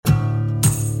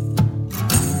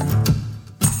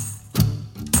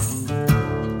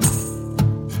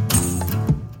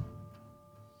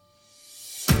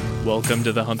Welcome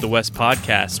to the Hunt the West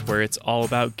podcast, where it's all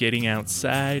about getting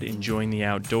outside, enjoying the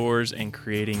outdoors, and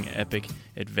creating epic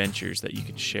adventures that you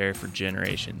can share for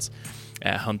generations.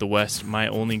 At Hunt the West, my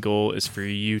only goal is for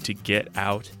you to get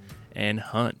out and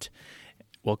hunt.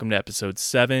 Welcome to episode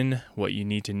 7, what you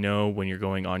need to know when you're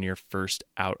going on your first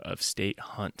out-of-state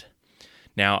hunt.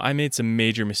 Now, I made some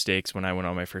major mistakes when I went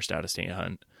on my first out-of-state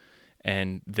hunt,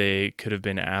 and they could have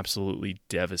been absolutely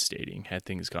devastating had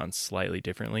things gone slightly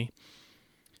differently.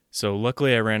 So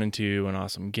luckily I ran into an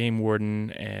awesome game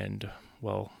warden, and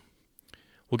well,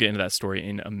 we'll get into that story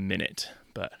in a minute,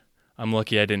 but I'm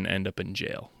lucky I didn't end up in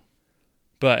jail.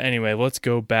 But anyway, let's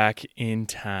go back in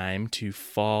time to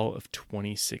fall of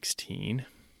 2016.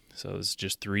 So this is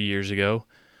just 3 years ago.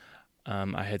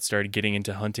 I had started getting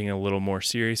into hunting a little more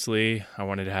seriously. I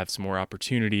wanted to have some more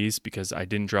opportunities because I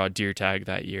didn't draw a deer tag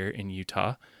that year in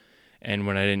Utah. And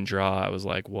when I didn't draw, I was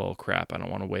like, well, crap, I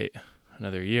don't want to wait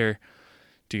another year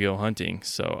to go hunting.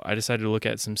 So I decided to look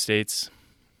at some states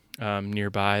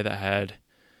nearby that had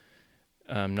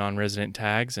non-resident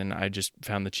tags, and I just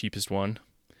found the cheapest one.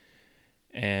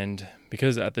 And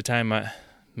because at the time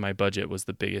my budget was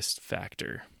the biggest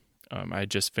factor. I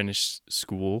had just finished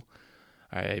school.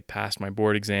 I passed my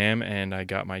board exam and I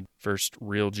got my first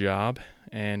real job,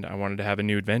 and I wanted to have a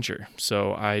new adventure.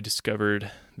 So I discovered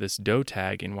this doe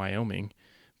tag in Wyoming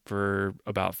for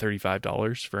about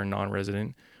 $35 for a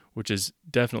non-resident, which is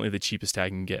definitely the cheapest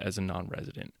tag you can get as a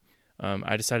non-resident.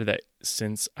 I decided that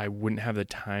since I wouldn't have the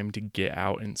time to get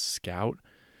out and scout,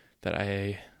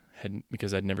 that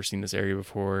because I'd never seen this area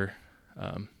before,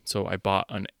 so I bought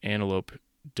an antelope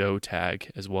doe tag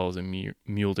as well as a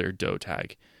mule deer doe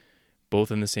tag,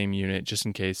 both in the same unit, just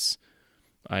in case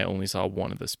I only saw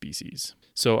one of the species.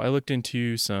 So I looked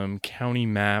into some county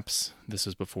maps. This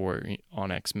was before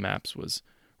onX Maps was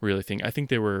really a thing. I think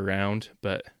they were around,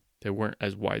 but they weren't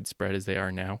as widespread as they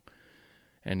are now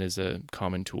and as a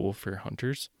common tool for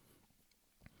hunters.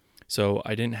 So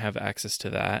I didn't have access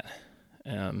to that.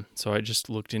 So I just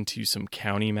looked into some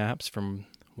county maps from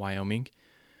Wyoming,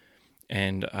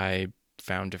 and I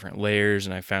found different layers,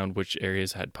 and I found which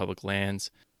areas had public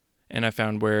lands. And I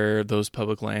found where those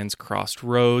public lands crossed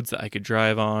roads that I could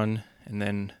drive on. And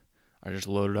then I just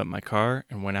loaded up my car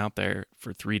and went out there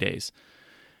for 3 days.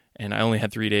 And I only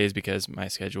had 3 days because my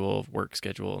work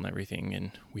schedule and everything.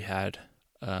 And we had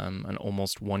an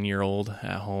almost 1-year-old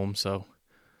at home. So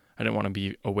I didn't want to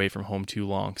be away from home too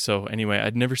long. So anyway,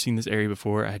 I'd never seen this area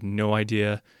before. I had no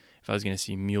idea if I was going to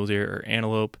see mule deer or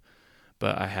antelope.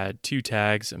 But I had 2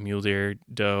 tags, a mule deer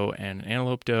doe and an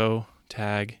antelope doe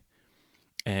tag.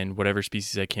 And whatever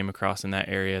species I came across in that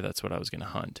area, that's what I was going to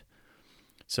hunt.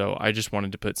 So I just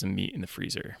wanted to put some meat in the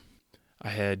freezer. I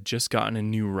had just gotten a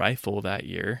new rifle that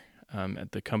year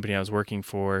at the company I was working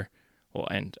for. Well,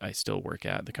 and I still work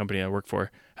at. The company I work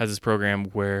for has this program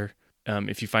where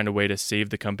if you find a way to save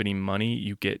the company money,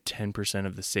 you get 10%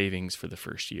 of the savings for the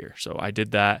first year. So I did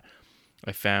that.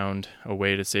 I found a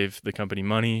way to save the company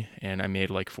money, and I made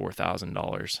like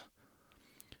 $4,000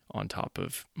 on top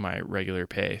of my regular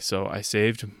pay. So I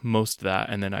saved most of that,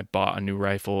 and then I bought a new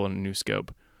rifle and a new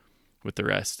scope with the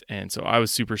rest. And so I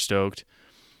was super stoked.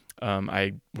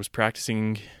 I was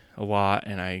practicing a lot,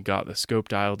 and I got the scope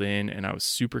dialed in, and I was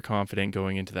super confident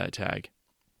going into that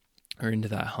into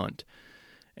that hunt.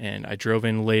 And I drove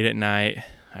in late at night.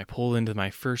 I pulled into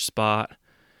my first spot,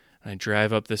 and I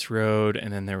drive up this road,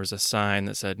 and then there was a sign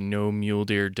that said no mule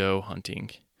deer doe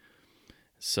hunting.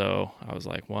 So I was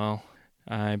like, well,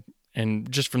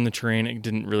 and just from the terrain, it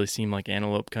didn't really seem like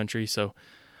antelope country. So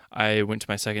I went to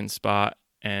my second spot,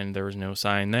 and there was no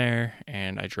sign there,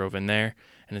 and I drove in there.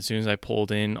 And as soon as I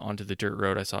pulled in onto the dirt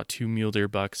road, I saw 2 mule deer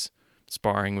bucks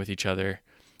sparring with each other,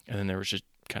 and then there was just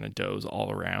kind of does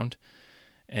all around.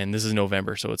 And this is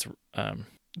November, so it's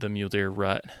the mule deer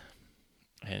rut,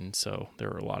 and so there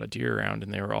were a lot of deer around,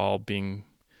 and they were all being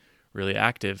really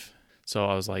active. So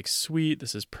I was like, sweet,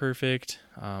 this is perfect.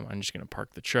 I'm just going to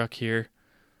park the truck here.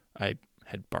 I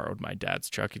had borrowed my dad's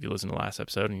truck. If you listen to the last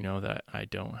episode, and you know that I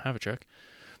don't have a truck.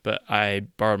 But I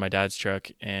borrowed my dad's truck,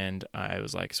 and I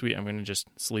was like, sweet, I'm going to just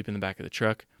sleep in the back of the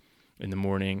truck. In the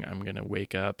morning, I'm going to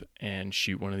wake up and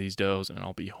shoot one of these does, and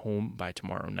I'll be home by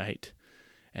tomorrow night.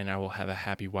 And I will have a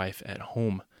happy wife at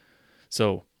home.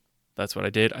 So that's what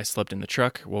I did. I slept in the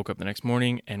truck, woke up the next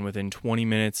morning, and within 20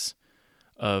 minutes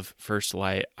of first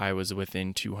light, I was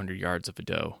within 200 yards of a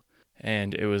doe.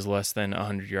 And it was less than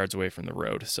 100 yards away from the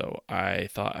road. So I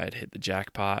thought I'd hit the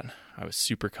jackpot. I was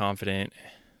super confident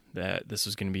that this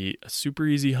was going to be a super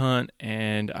easy hunt.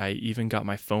 And I even got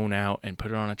my phone out and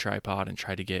put it on a tripod and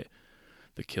tried to get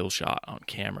the kill shot on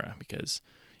camera because,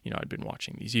 you know, I'd been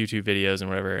watching these YouTube videos and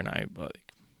whatever. And I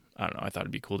I don't know, I thought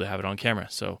it'd be cool to have it on camera.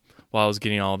 So while I was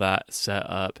getting all that set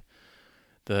up,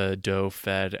 the doe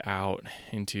fed out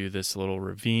into this little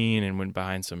ravine and went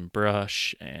behind some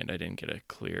brush, and I didn't get a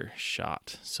clear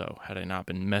shot. So had I not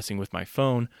been messing with my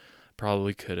phone,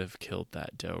 probably could have killed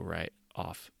that doe right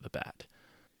off the bat.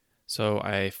 So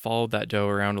I followed that doe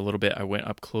around a little bit. I went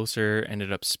up closer,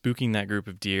 ended up spooking that group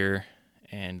of deer,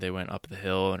 and they went up the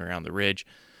hill and around the ridge.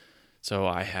 So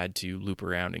I had to loop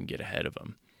around and get ahead of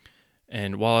them.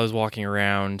 And while I was walking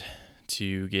around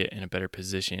to get in a better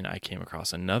position, I came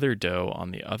across another doe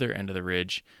on the other end of the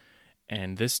ridge.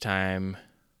 And this time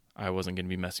I wasn't going to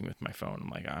be messing with my phone.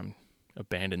 I'm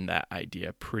abandoned that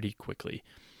idea pretty quickly.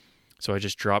 So I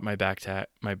just dropped my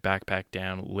backpack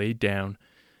down, laid down,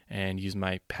 and used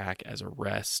my pack as a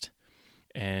rest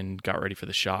and got ready for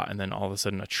the shot. And then all of a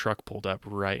sudden a truck pulled up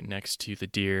right next to the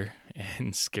deer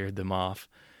and scared them off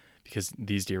because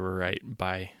these deer were right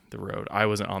by the road. I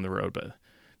wasn't on the road, but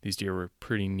these deer were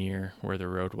pretty near where the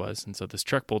road was. And so this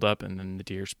truck pulled up and then the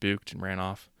deer spooked and ran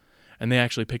off. And they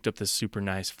actually picked up this super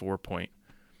nice 4-point,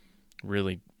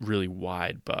 really, really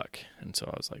wide buck. And so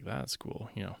I was like, that's cool.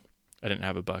 I didn't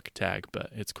have a buck tag, but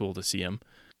it's cool to see him.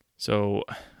 So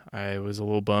I was a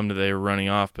little bummed that they were running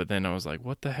off, but then I was like,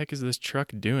 what the heck is this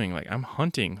truck doing? I'm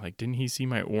hunting. Didn't he see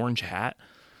my orange hat?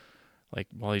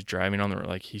 While he's driving on the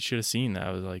road, he should have seen that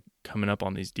I was coming up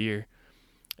on these deer.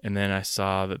 And then I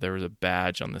saw that there was a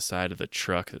badge on the side of the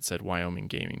truck that said Wyoming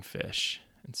Gaming Fish.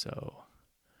 And so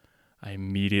I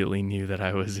immediately knew that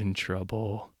I was in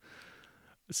trouble.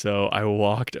 So I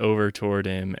walked over toward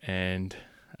him, and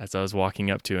as I was walking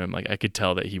up to him, I could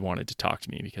tell that he wanted to talk to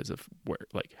me because of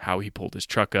how he pulled his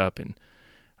truck up, and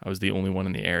I was the only one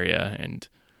in the area, and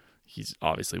he's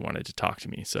obviously wanted to talk to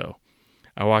me. So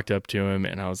I walked up to him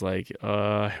and I was like,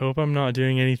 I hope I'm not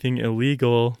doing anything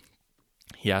illegal.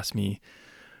 He asked me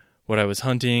what I was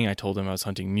hunting. I told him I was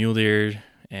hunting mule deer,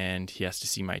 and he asked to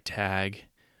see my tag.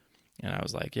 And I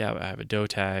was like, yeah, I have a doe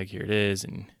tag. Here it is.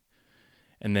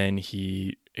 And then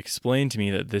he explained to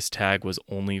me that this tag was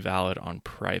only valid on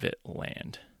private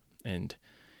land. And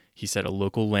he said a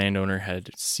local landowner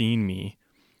had seen me,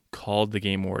 called the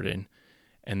game warden,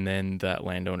 and then that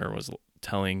landowner was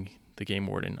telling the game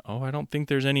warden, I don't think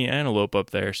there's any antelope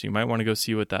up there, so you might want to go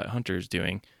see what that hunter is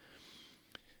doing.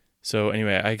 So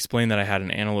anyway, I explained that I had an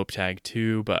antelope tag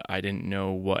too, but I didn't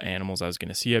know what animals I was going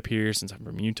to see up here since I'm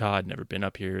from Utah. I'd never been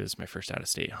up here. This is my first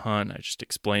out-of-state hunt. I just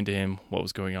explained to him what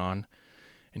was going on,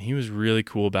 and he was really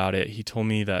cool about it. He told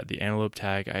me that the antelope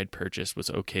tag I had purchased was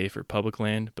okay for public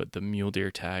land, but the mule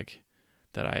deer tag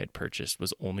that I had purchased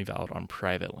was only valid on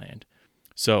private land.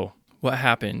 So what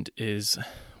happened is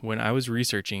when I was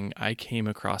researching, I came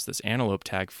across this antelope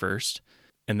tag first,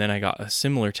 and then I got a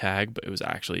similar tag, but it was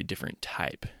actually a different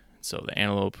type. So the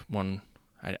antelope one,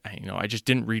 I just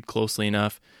didn't read closely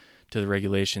enough to the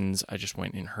regulations. I just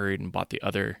went and hurried and bought the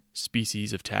other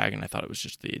species of tag, and I thought it was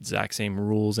just the exact same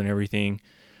rules and everything.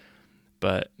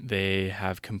 But they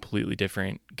have completely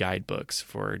different guidebooks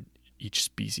for each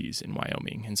species in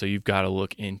Wyoming. And so you've got to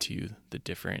look into the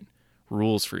different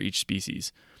rules for each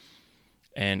species.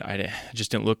 And I just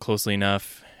didn't look closely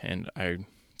enough, and I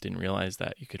didn't realize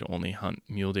that you could only hunt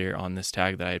mule deer on this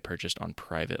tag that I had purchased on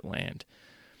private land.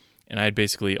 And I had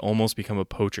basically almost become a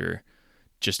poacher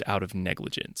just out of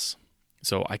negligence.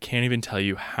 So I can't even tell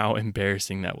you how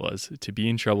embarrassing that was to be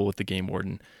in trouble with the game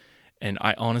warden. And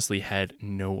I honestly had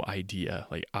no idea.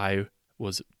 I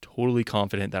was totally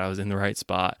confident that I was in the right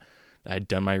spot, that I'd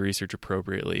done my research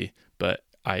appropriately, but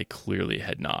I clearly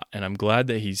had not. And I'm glad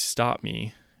that he stopped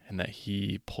me and that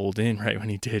he pulled in right when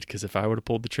he did, because if I would have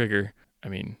pulled the trigger, I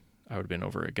would have been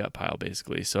over a gut pile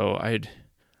basically. So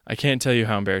I can't tell you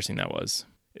how embarrassing that was.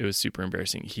 It was super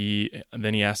embarrassing.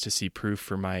 Then he asked to see proof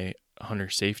for my hunter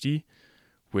safety,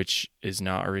 which is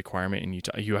not a requirement in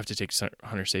Utah. You have to take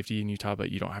hunter safety in Utah,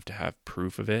 but you don't have to have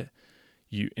proof of it.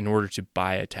 In order to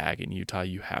buy a tag in Utah,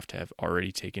 you have to have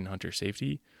already taken hunter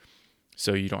safety.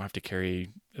 So you don't have to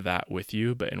carry that with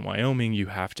you. But in Wyoming, you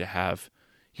have to have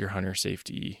your hunter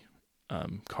safety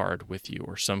card with you,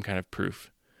 or some kind of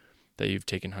proof that you've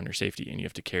taken hunter safety, and you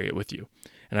have to carry it with you.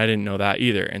 And I didn't know that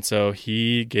either. And so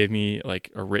he gave me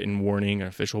a written warning, an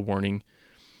official warning,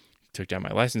 took down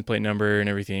my license plate number and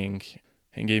everything,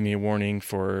 and gave me a warning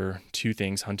for 2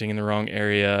 things: hunting in the wrong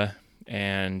area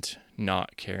and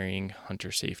not carrying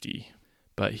hunter safety.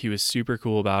 But he was super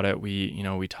cool about it.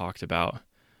 We talked about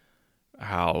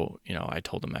how, I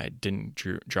told him I didn't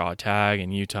draw a tag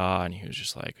in Utah, and he was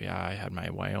just like, yeah, I had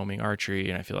my Wyoming archery,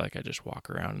 and I feel like I just walk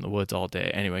around in the woods all day.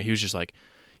 Anyway, he was just like,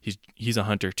 he's a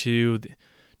hunter too,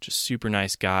 just super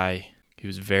nice guy, He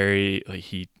was very, like,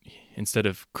 he, instead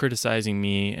of criticizing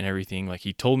me and everything, like,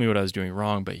 he told me what I was doing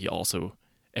wrong, but he also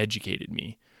educated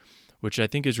me, which I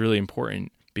think is really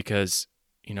important because,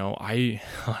 you know, I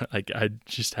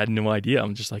just had no idea.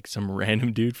 I'm just like some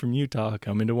random dude from Utah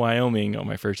coming to Wyoming on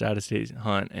my first out-of-state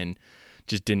hunt and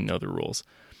just didn't know the rules.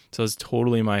 So it's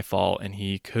totally my fault, and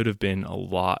he could have been a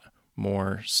lot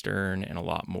more stern and a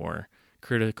lot more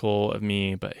critical of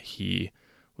me, but he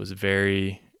was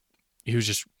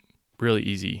just really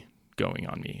easy going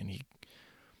on me,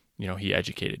 and he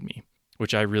educated me,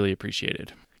 which I really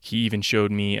appreciated. He even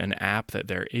showed me an app that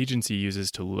their agency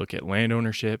uses to look at land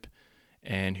ownership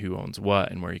and who owns what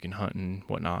and where you can hunt and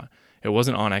whatnot. It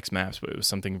wasn't on X Maps, but it was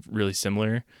something really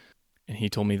similar. And he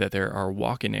told me that there are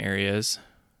walk-in areas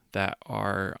that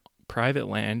are private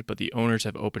land, but the owners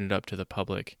have opened it up to the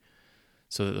public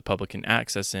so that the public can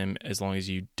access them as long as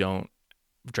you don't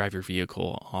drive your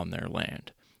vehicle on their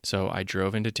land. So I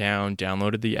drove into town,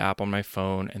 downloaded the app on my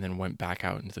phone, and then went back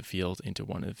out into the field into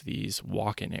one of these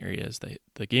walk-in areas that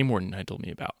the game warden had told me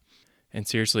about. And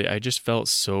seriously, I just felt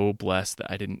so blessed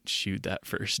that I didn't shoot that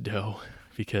first doe,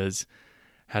 because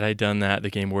had I done that,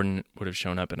 the game warden would have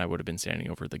shown up and I would have been standing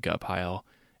over the gut pile,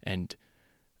 and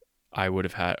I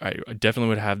definitely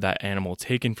would have that animal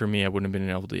taken from me. I wouldn't have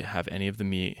been able to have any of the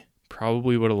meat.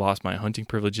 Probably would have lost my hunting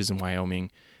privileges in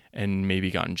Wyoming and maybe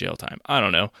gotten jail time. I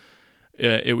don't know.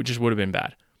 It just would have been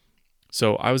bad.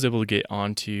 So I was able to get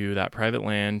onto that private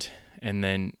land, and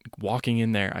then walking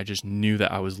in there, I just knew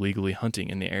that I was legally hunting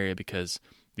in the area because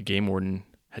the game warden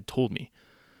had told me.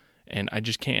 And I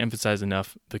just can't emphasize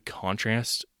enough the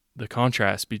contrast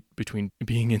between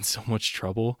being in so much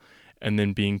trouble and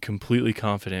then being completely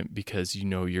confident because you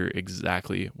know you're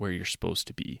exactly where you're supposed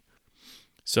to be.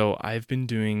 So I've been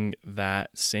doing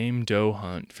that same doe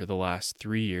hunt for the last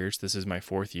 3 years. This is my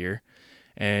 4th year.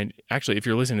 And actually, if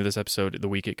you're listening to this episode the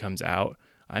week it comes out,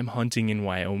 I'm hunting in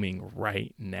Wyoming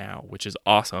right now, which is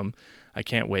awesome. I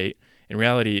can't wait. In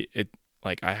reality,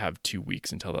 I have 2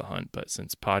 weeks until the hunt, but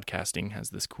since podcasting has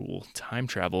this cool time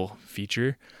travel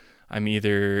feature, I'm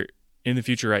either in the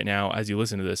future right now as you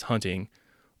listen to this hunting,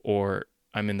 or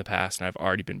I'm in the past and I've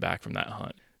already been back from that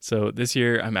hunt. So this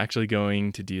year I'm actually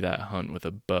going to do that hunt with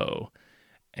a bow.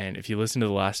 And if you listen to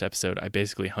the last episode, I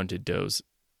basically hunted does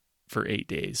for 8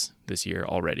 days this year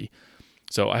already.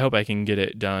 So I hope I can get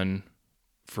it done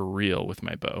for real with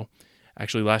my bow.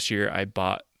 Actually, last year I had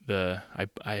bought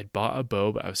a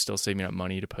bow, but I was still saving up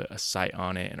money to put a sight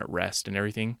on it and a rest and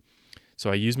everything.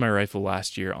 So I used my rifle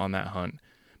last year on that hunt,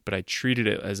 but I treated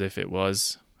it as if it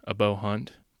was a bow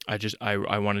hunt.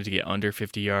 I wanted to get under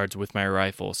 50 yards with my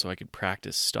rifle so I could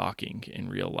practice stalking in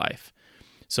real life.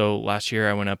 So last year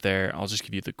I went up there. I'll just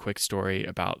give you the quick story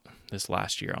about this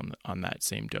last year on that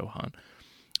same doe hunt.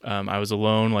 I was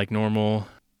alone like normal.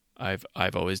 I've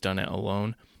always done it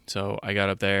alone. So I got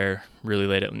up there really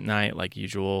late at night like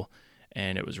usual,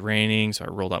 and it was raining. So I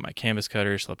rolled out my canvas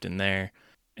cutter, slept in there,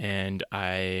 and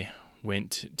I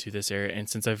went to this area. And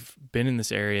since I've been in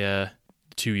this area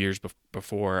 2 years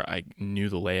before, I knew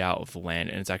the layout of the land,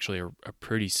 and it's actually a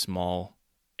pretty small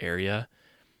area.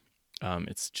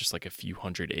 It's just like a few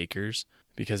hundred acres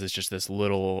because it's just this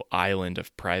little island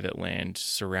of private land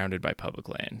surrounded by public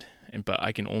land. But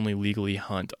I can only legally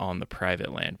hunt on the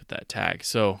private land with that tag.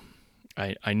 So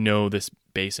I know this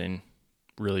basin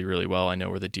really, really well. I know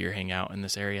where the deer hang out, and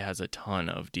this area has a ton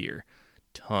of deer,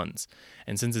 tons.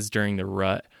 And since it's during the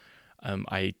rut,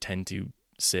 I tend to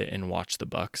sit and watch the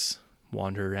bucks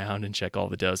wander around and check all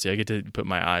the does. So I get to put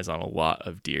my eyes on a lot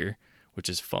of deer, which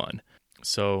is fun.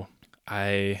 So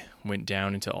I went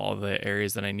down into all the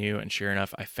areas that I knew, and sure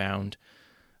enough, I found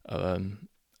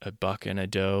a buck and a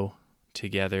doe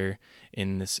together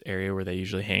in this area where they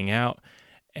usually hang out.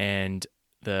 And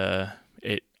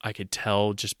I could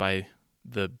tell just by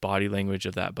the body language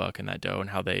of that buck and that doe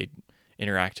and how they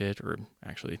interacted, or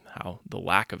actually how the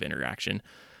lack of interaction,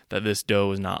 that this doe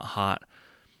was not hot.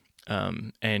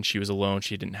 And she was alone.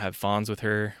 She didn't have fawns with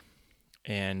her,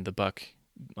 and the buck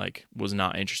was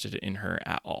not interested in her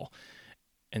at all.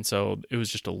 And so it was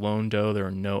just a lone doe. There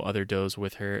were no other does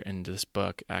with her, and this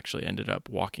buck actually ended up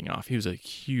walking off. He was a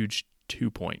huge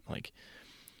 2-point.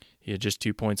 He had just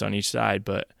 2 points on each side,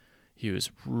 but he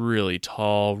was really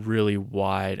tall, really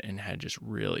wide, and had just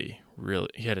really,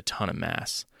 he had a ton of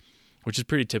mass, which is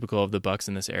pretty typical of the bucks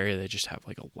in this area. They just have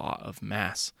a lot of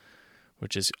mass,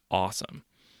 which is awesome.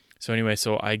 So anyway,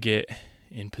 so I get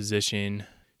in position.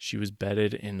 She was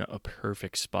bedded in a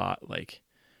perfect spot.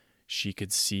 She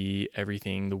could see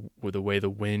everything, the way the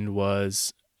wind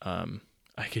was.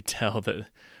 I could tell that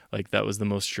that was the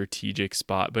most strategic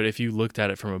spot. But if you looked at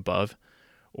it from above,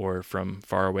 or from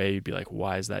far away, you'd be like,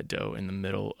 why is that doe in the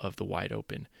middle of the wide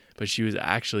open? But she was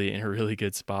actually in a really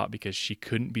good spot because she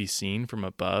couldn't be seen from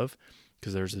above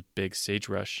because there was a big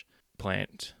sagebrush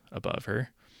plant above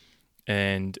her.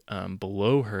 And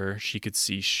below her, she could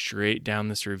see straight down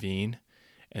this ravine,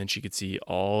 and she could see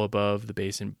all above the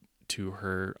basin to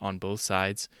her on both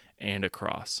sides and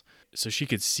across. So she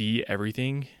could see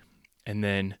everything, and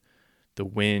then the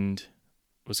wind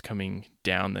was coming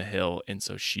down the hill, and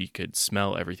so she could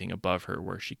smell everything above her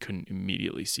where she couldn't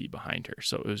immediately see behind her.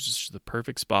 So it was just the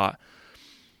perfect spot,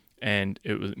 and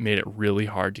made it really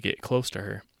hard to get close to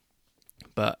her.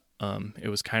 But it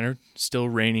was kind of still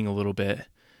raining a little bit,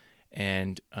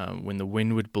 and when the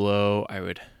wind would blow, I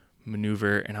would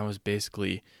maneuver, and I was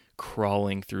basically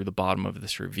crawling through the bottom of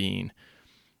this ravine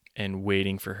and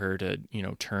waiting for her to,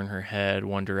 turn her head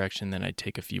one direction. Then I'd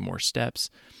take a few more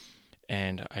steps,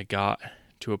 and I got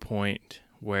to a point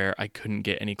where I couldn't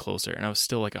get any closer, and I was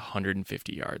still like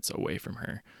 150 yards away from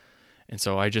her. And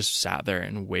so I just sat there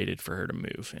and waited for her to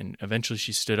move. And eventually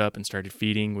she stood up and started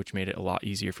feeding, which made it a lot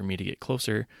easier for me to get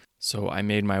closer. So I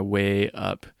made my way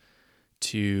up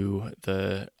to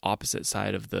the opposite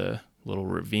side of the little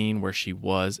ravine where she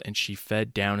was, and she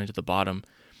fed down into the bottom,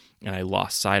 and I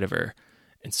lost sight of her.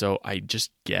 And so I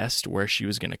just guessed where she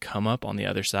was going to come up on the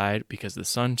other side because the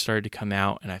sun started to come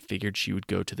out, and I figured she would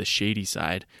go to the shady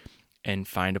side and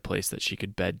find a place that she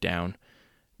could bed down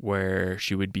where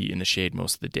she would be in the shade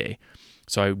most of the day.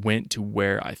 So I went to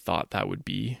where I thought that would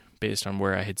be based on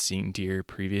where I had seen deer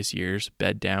previous years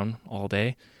bed down all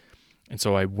day. And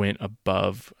so I went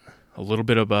above, a little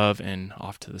bit above and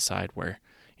off to the side where,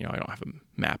 I don't have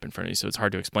a map in front of me, so it's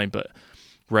hard to explain, but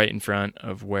right in front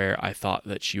of where I thought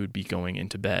that she would be going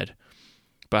into bed.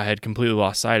 But I had completely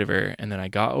lost sight of her, and then I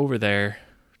got over there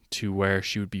to where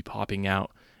she would be popping out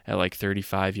at like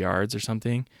 35 yards or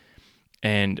something,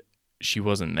 and she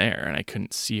wasn't there, and I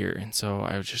couldn't see her. And so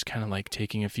I was just kind of like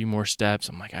taking a few more steps.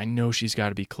 I'm like, I know she's got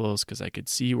to be close because I could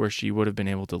see where she would have been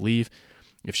able to leave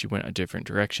if she went a different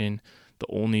direction. The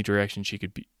only direction she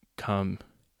could come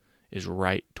is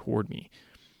right toward me,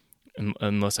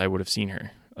 unless I would have seen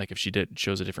her. Like if she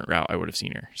chose a different route, I would have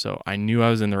seen her. So I knew I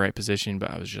was in the right position,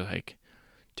 but I was just like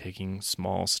taking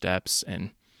small steps.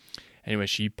 And anyway,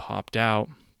 she popped out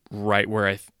right where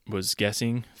I was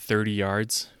guessing 30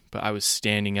 yards, but I was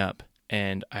standing up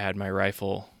and I had my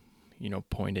rifle,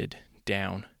 pointed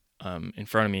down in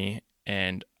front of me,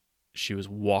 and she was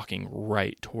walking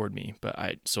right toward me. But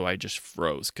I just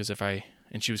froze because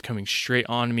and she was coming straight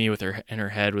on me with her, and her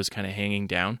head was kind of hanging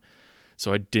down.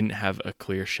 So I didn't have a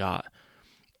clear shot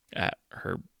at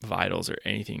her vitals or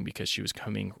anything because she was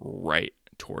coming right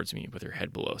towards me with her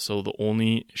head below. So the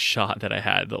only shot that I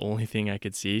had, the only thing I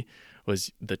could see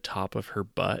was the top of her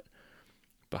butt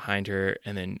behind her,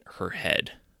 and then her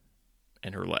head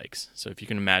and her legs. So if you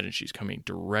can imagine, she's coming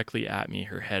directly at me.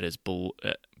 Her head is below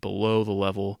the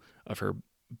level of her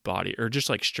body, or just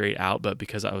like straight out. But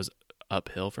because I was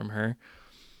uphill from her,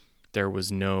 there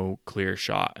was no clear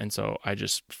shot. And so I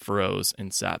just froze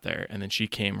and sat there. And then she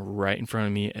came right in front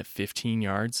of me at 15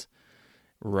 yards,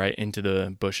 right into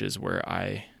the bushes where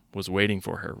I was waiting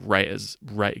for her, right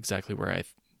exactly where I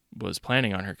was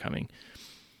planning on her coming.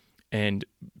 And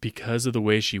because of the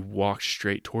way she walked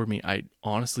straight toward me, I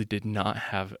honestly did not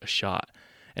have a shot.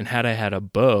 And had I had a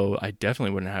bow, I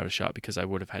definitely wouldn't have a shot because I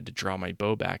would have had to draw my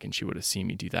bow back, and she would have seen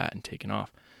me do that and taken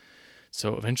off.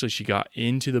 So eventually she got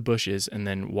into the bushes, and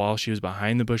then while she was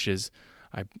behind the bushes,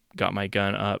 I got my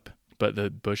gun up, but the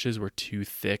bushes were too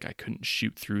thick. I couldn't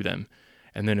shoot through them.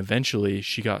 And then eventually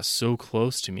she got so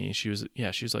close to me. She was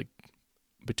like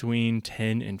between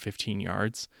 10 and 15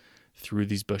 yards through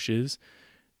these bushes.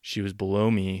 She was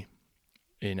below me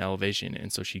in elevation,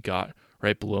 and so she got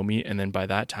right below me, and then by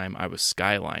that time I was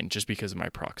skyline just because of my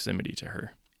proximity to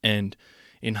her. And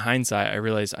in hindsight, I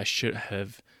realized I should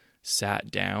have sat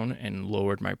down and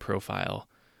lowered my profile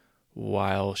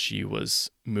while she was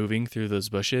moving through those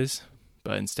bushes,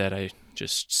 but instead I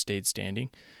just stayed standing.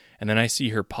 And then I see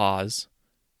her pause,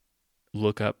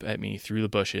 look up at me through the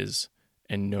bushes,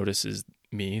 and notices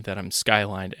me, that I'm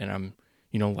skylined, and I'm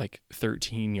like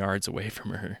 13 yards away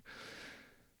from her.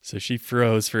 So she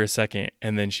froze for a second,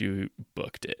 and then she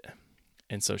booked it.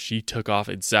 And so she took off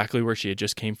exactly where she had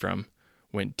just came from,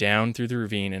 went down through the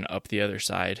ravine and up the other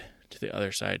side to the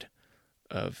other side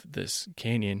of this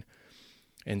canyon,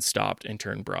 and stopped and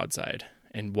turned broadside.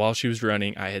 And while she was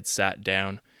running, I had sat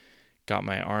down, got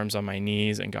my arms on my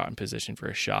knees, and got in position for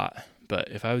a shot. But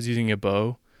if I was using a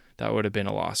bow, that would have been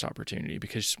a lost opportunity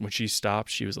because when she stopped,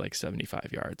 she was like 75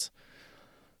 yards.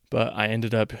 But I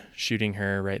ended up shooting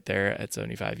her right there at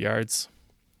 75 yards,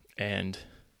 and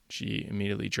she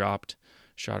immediately dropped,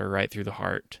 shot her right through the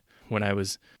heart. When I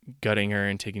was gutting her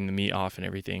and taking the meat off and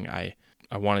everything, I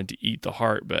wanted to eat the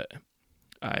heart, but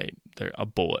a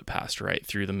bullet passed right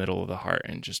through the middle of the heart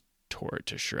and just tore it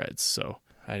to shreds. So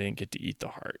I didn't get to eat the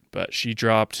heart, but she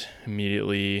dropped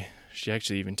immediately. She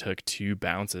actually even took 2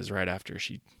 bounces right after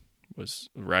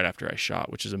I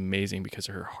shot, which is amazing because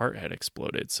her heart had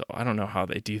exploded. So I don't know how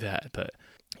they do that, but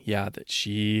yeah, that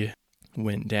she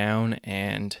went down,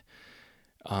 and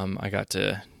I got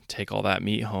to take all that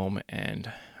meat home,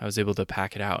 and I was able to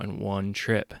pack it out in one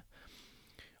trip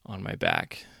on my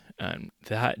back. And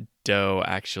that doe,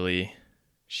 actually,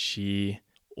 she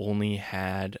only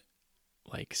had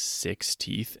like 6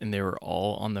 teeth, and they were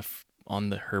all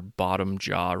on her bottom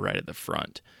jaw right at the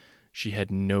front. She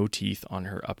had no teeth on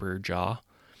her upper jaw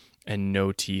and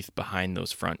no teeth behind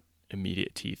those front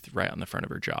immediate teeth right on the front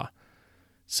of her jaw.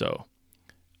 So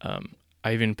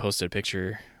I even posted a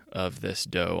picture of this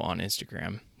doe on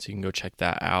Instagram, so you can go check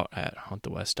that out at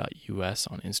huntthewest.us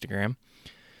on Instagram.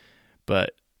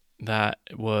 But that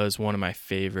was one of my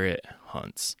favorite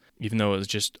hunts. Even though it was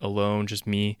just alone, just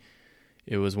me,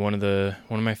 it was one of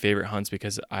my favorite hunts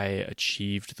because I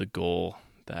achieved the goal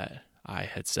that I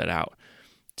had set out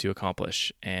to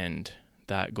accomplish, and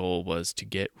that goal was to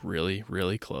get really,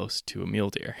 really close to a mule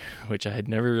deer, which I had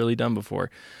never really done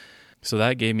before. So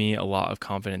that gave me a lot of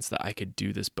confidence that I could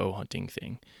do this bow hunting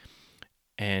thing.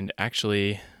 And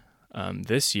actually,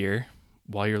 this year,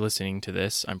 while you're listening to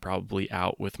this, I'm probably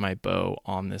out with my bow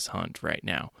on this hunt right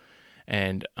now.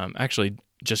 And actually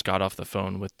just got off the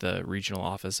phone with the regional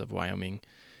office of Wyoming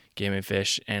Game and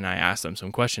Fish, and I asked them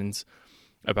some questions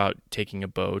about taking a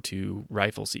bow to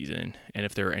rifle season and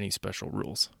if there are any special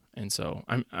rules. And so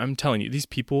I'm telling you, these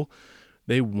people,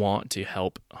 they want to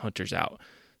help hunters out.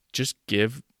 Just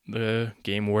give the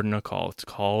game warden a call.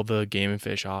 Call the Game and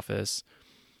Fish office.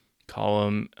 Call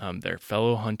them. They're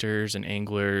fellow hunters and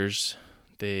anglers.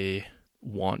 They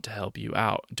want to help you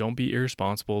out. Don't be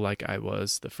irresponsible like I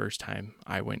was the first time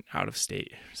I went out of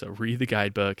state. So read the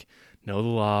guidebook, know the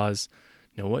laws,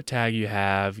 know what tag you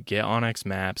have, get onX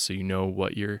Maps so you know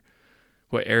what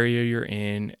area you're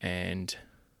in, and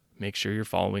make sure you're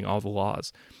following all the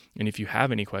laws. And if you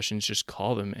have any questions, just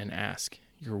call them and ask.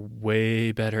 You're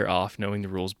way better off knowing the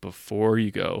rules before you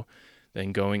go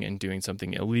than going and doing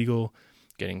something illegal,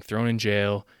 getting thrown in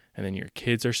jail, and then your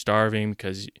kids are starving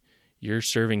because you're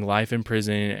serving life in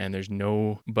prison and there's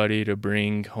nobody to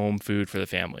bring home food for the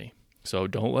family. So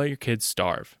don't let your kids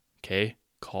starve, okay?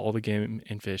 Call the Game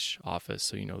and Fish office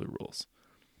so you know the rules.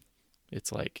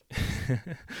 It's like,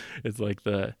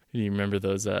 you remember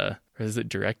those, is it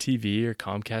DirecTV or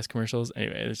Comcast commercials?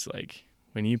 Anyway, it's like,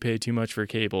 when you pay too much for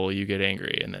cable, you get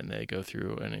angry, and then they go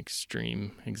through an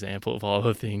extreme example of all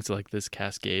the things like this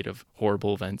cascade of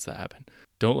horrible events that happen.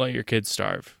 Don't let your kids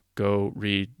starve. Go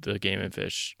read the Game and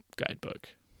Fish guidebook.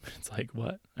 It's like,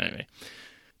 what? Anyway,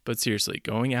 but seriously,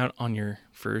 going out on your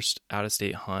first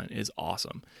out-of-state hunt is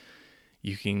awesome.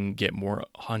 You can get more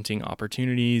hunting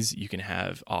opportunities. You can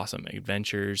have awesome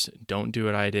adventures. Don't do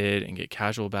what I did and get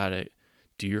casual about it.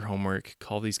 Do your homework.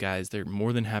 Call these guys. They're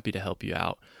more than happy to help you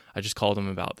out. I just called them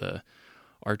about the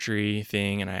archery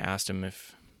thing, and I asked them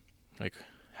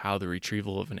how the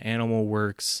retrieval of an animal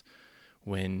works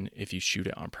if you shoot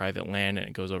it on private land and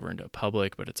it goes over into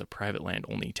public, but it's a private land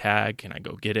only tag. Can I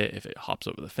go get it if it hops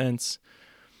over the fence?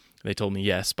 They told me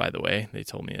yes, by the way. They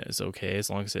told me it's okay as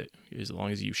long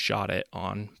as you shot it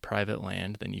on private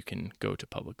land, then you can go to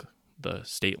the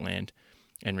state land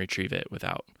and retrieve it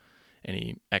without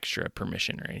any extra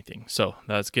permission or anything. So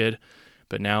that's good.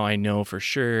 But now I know for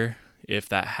sure if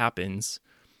that happens,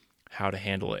 how to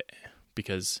handle it.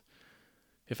 Because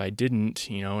if I didn't,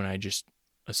 and I just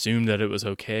assumed that it was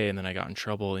okay and then I got in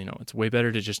trouble, it's way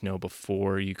better to just know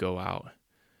before you go out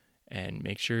and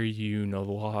make sure you know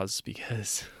the laws,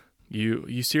 because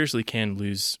you seriously can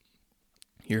lose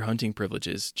your hunting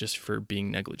privileges just for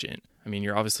being negligent. I mean,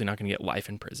 you're obviously not going to get life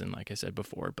in prison, like I said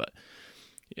before, but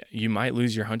yeah, you might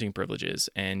lose your hunting privileges,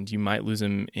 and you might lose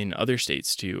them in other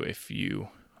states too if you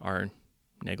are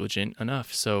negligent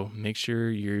enough. So make sure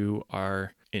you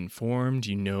are informed,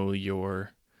 you know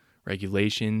your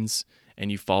regulations,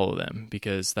 and you follow them,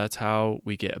 because that's how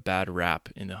we get a bad rap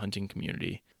in the hunting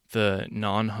community. The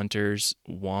non-hunters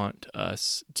want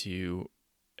us to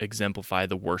exemplify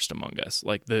the worst among us.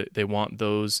 Like they want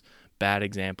those bad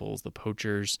examples, the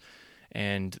poachers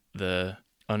and the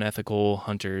unethical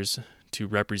hunters, to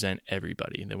represent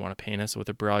everybody. They want to paint us with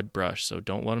a broad brush. So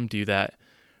don't let them do that.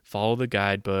 Follow the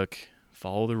guidebook,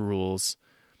 follow the rules,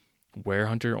 wear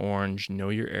hunter orange, know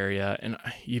your area. And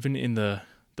even in the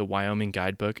Wyoming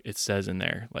guidebook, it says in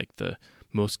there, like the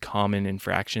most common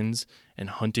infractions, and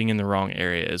hunting in the wrong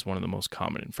area is one of the most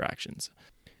common infractions.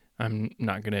 I'm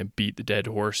not going to beat the dead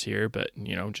horse here, but,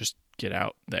 just get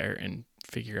out there and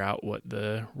figure out what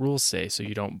the rules say so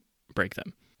you don't break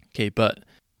them. Okay, but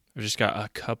I've just got a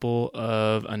couple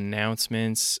of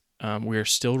announcements. We are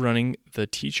still running the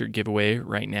t-shirt giveaway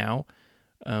right now.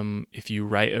 If you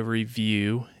write a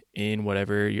review in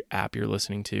whatever app you're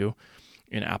listening to,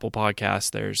 in Apple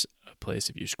Podcasts, there's a place,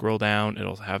 if you scroll down,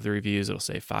 it'll have the reviews. It'll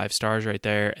say 5 stars right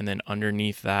there. And then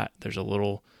underneath that, there's a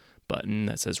little button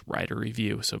that says write a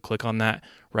review. So click on that,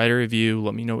 write a review.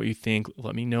 Let me know what you think.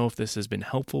 Let me know if this has been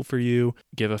helpful for you.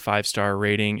 Give a 5-star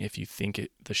rating if you think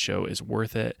the show is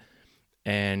worth it.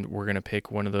 And we're going to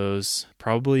pick one of those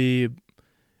probably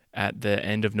at the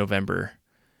end of November.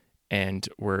 And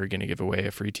we're going to give away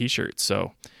a free t-shirt.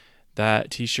 So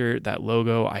that t-shirt, that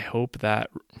logo, I hope that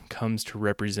comes to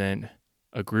represent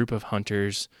a group of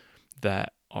hunters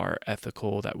that are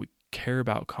ethical, that we care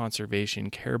about conservation,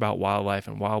 care about wildlife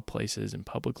and wild places and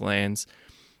public lands,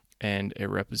 and it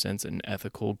represents an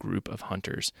ethical group of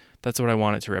hunters. That's what I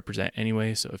want it to represent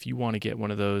anyway. So if you want to get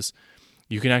one of those,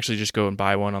 you can actually just go and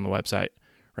buy one on the website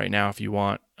right now if you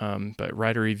want, but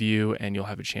write a review and you'll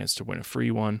have a chance to win a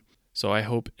free one. So I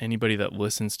hope anybody that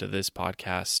listens to this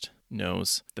podcast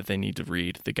knows that they need to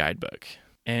read the guidebook.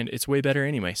 And it's way better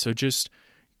anyway. So just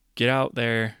get out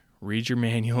there, read your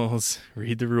manuals,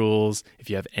 read the rules. If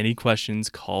you have any questions,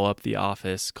 call up the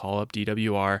office, call up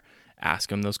DWR, ask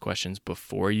them those questions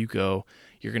before you go.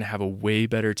 You're going to have a way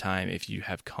better time if you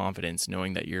have confidence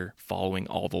knowing that you're following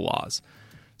all the laws.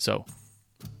 So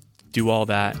do all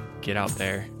that, get out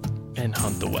there, and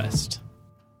hunt the West.